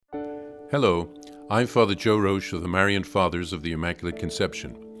Hello, I'm Father Joe Roche of the Marian Fathers of the Immaculate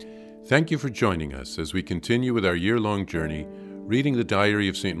Conception. Thank you for joining us as we continue with our year-long journey reading the diary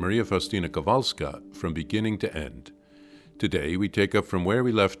of St. Maria Faustina Kowalska from beginning to end. Today we take up from where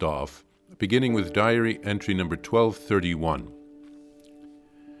we left off, beginning with diary entry number 1231.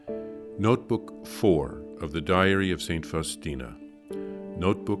 Notebook 4 of the Diary of St. Faustina.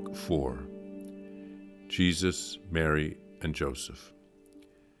 Notebook 4. Jesus, Mary, and Joseph.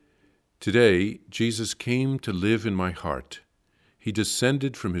 Today, Jesus came to live in my heart. He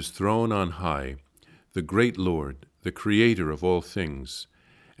descended from his throne on high, the great Lord, the Creator of all things,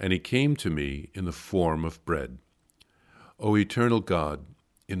 and he came to me in the form of bread. O eternal God,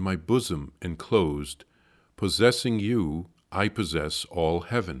 in my bosom enclosed, possessing you, I possess all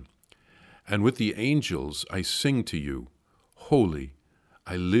heaven. And with the angels I sing to you, Holy,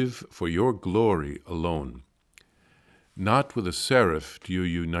 I live for your glory alone. Not with a seraph do you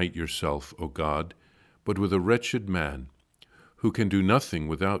unite yourself, O God, but with a wretched man, who can do nothing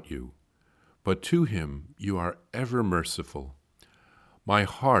without you. But to him you are ever merciful. My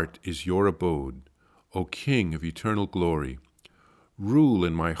heart is your abode, O King of eternal glory. Rule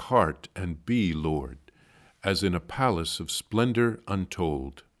in my heart and be Lord, as in a palace of splendor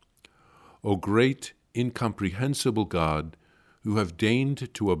untold. O great, incomprehensible God, who have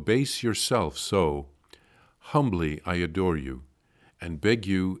deigned to abase yourself so, humbly I adore you, and beg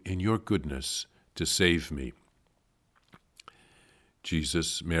you in your goodness to save me.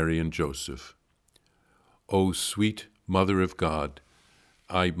 Jesus, Mary, and Joseph. O sweet Mother of God,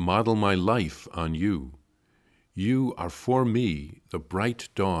 I model my life on you. You are for me the bright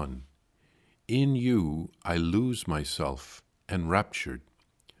dawn. In you I lose myself, enraptured.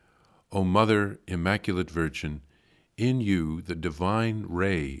 O Mother, Immaculate Virgin, in you the divine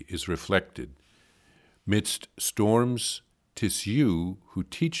ray is reflected. Midst storms, 'tis you who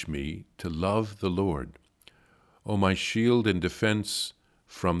teach me to love the Lord. O my shield and defense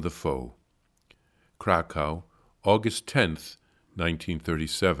from the foe. Krakow, August 10th,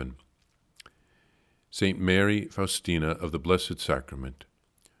 1937. St. Mary Faustina of the Blessed Sacrament.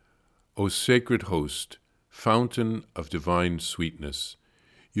 O sacred host, fountain of divine sweetness,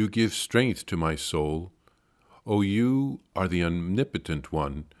 you give strength to my soul. O you are the omnipotent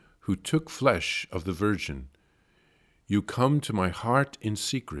one who took flesh of the Virgin. You come to my heart in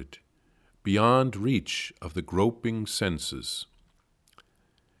secret, beyond reach of the groping senses.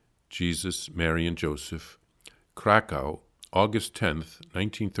 Jesus, Mary, and Joseph. Krakow, August 10th,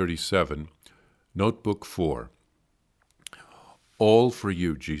 1937, Notebook 4. All for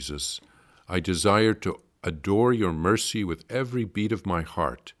you, Jesus. I desire to adore your mercy with every beat of my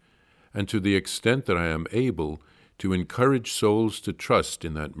heart, and to the extent that I am able, to encourage souls to trust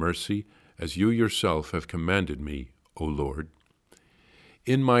in that mercy as you yourself have commanded me, O Lord.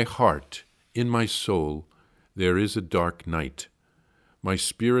 In my heart, in my soul, there is a dark night. My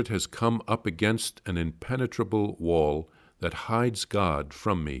spirit has come up against an impenetrable wall that hides God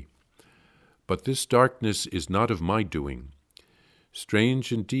from me. But this darkness is not of my doing.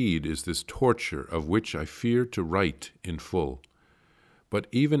 Strange indeed is this torture of which I fear to write in full. But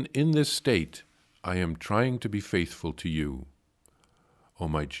even in this state, I am trying to be faithful to you. O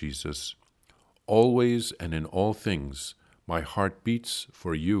my Jesus, always and in all things, my heart beats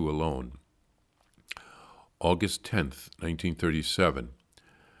for you alone. August 10th, 1937.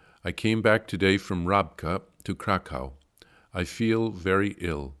 I came back today from Rabka to Krakow. I feel very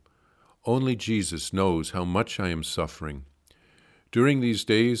ill. Only Jesus knows how much I am suffering. During these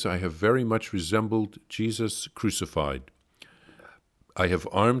days, I have very much resembled Jesus crucified. I have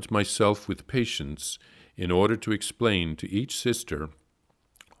armed myself with patience in order to explain to each sister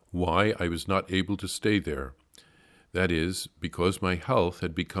why I was not able to stay there. That is, because my health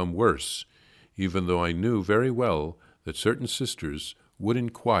had become worse, even though I knew very well that certain sisters would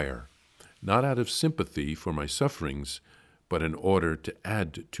inquire, not out of sympathy for my sufferings, but in order to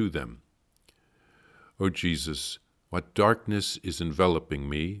add to them. O Jesus, what darkness is enveloping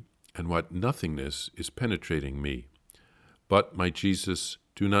me, and what nothingness is penetrating me. But, my Jesus,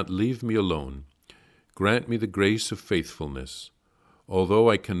 do not leave me alone. Grant me the grace of faithfulness. Although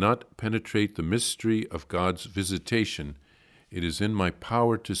I cannot penetrate the mystery of God's visitation, it is in my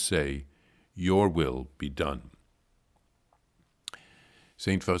power to say, your will be done.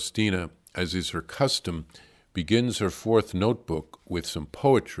 St. Faustina, as is her custom, begins her fourth notebook with some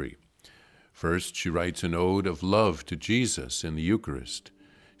poetry. First, she writes an ode of love to Jesus in the Eucharist.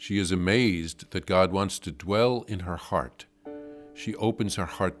 She is amazed that God wants to dwell in her heart. She opens her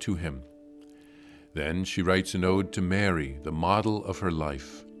heart to him. Then she writes an ode to Mary, the model of her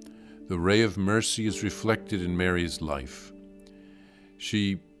life. The ray of mercy is reflected in Mary's life.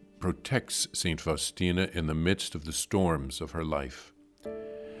 She protects St. Faustina in the midst of the storms of her life.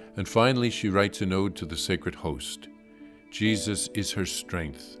 And finally, she writes an ode to the Sacred Host. Jesus is her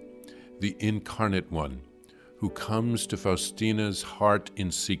strength, the incarnate one, who comes to Faustina's heart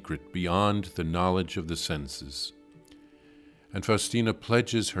in secret beyond the knowledge of the senses. And Faustina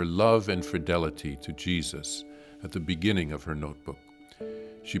pledges her love and fidelity to Jesus at the beginning of her notebook.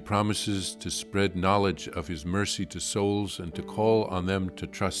 She promises to spread knowledge of his mercy to souls and to call on them to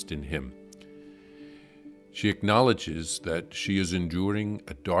trust in him. She acknowledges that she is enduring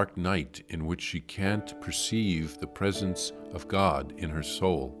a dark night in which she can't perceive the presence of God in her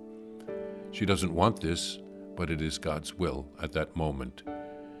soul. She doesn't want this, but it is God's will at that moment.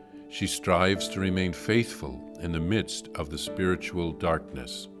 She strives to remain faithful in the midst of the spiritual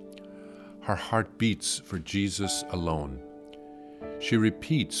darkness. Her heart beats for Jesus alone. She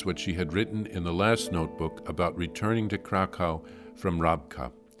repeats what she had written in the last notebook about returning to Krakow from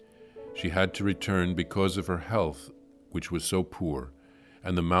Rabka. She had to return because of her health, which was so poor,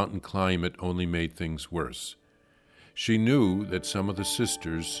 and the mountain climate only made things worse. She knew that some of the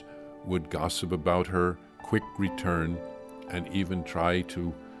sisters would gossip about her quick return and even try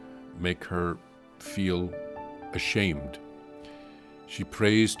to make her feel ashamed. She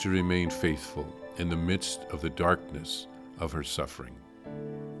prays to remain faithful in the midst of the darkness of her suffering.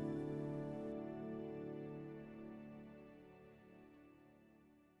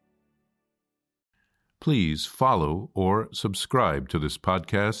 Please follow or subscribe to this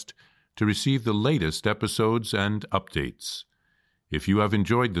podcast to receive the latest episodes and updates. If you have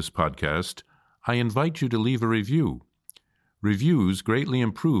enjoyed this podcast, I invite you to leave a review. Reviews greatly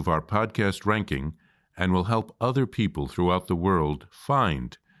improve our podcast ranking and will help other people throughout the world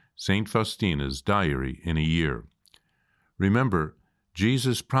find St. Faustina's Diary in a Year. Remember,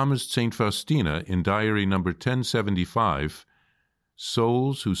 Jesus promised St. Faustina in Diary number 1075,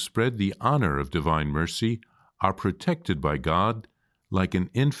 souls who spread the honor of divine mercy are protected by God like an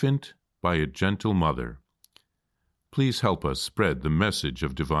infant by a gentle mother. Please help us spread the message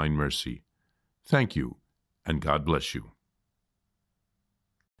of divine mercy. Thank you, and God bless you.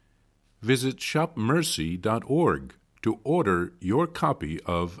 Visit shopmercy.org to order your copy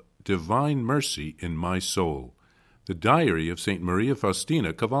of Divine Mercy in My Soul, the Diary of St. Maria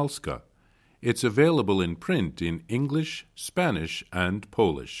Faustina Kowalska. It's available in print in English, Spanish, and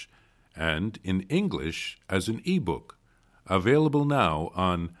Polish, and in English as an e-book, available now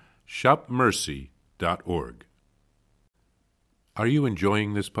on shopmercy.org. Are you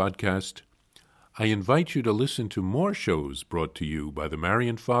enjoying this podcast? I invite you to listen to more shows brought to you by the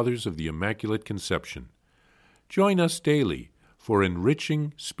Marian Fathers of the Immaculate Conception. Join us daily for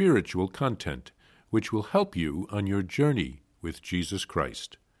enriching spiritual content, which will help you on your journey with Jesus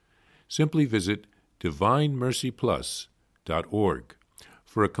Christ. Simply visit DivineMercyPlus.org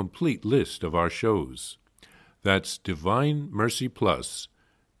for a complete list of our shows. That's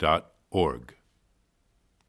DivineMercyPlus.org.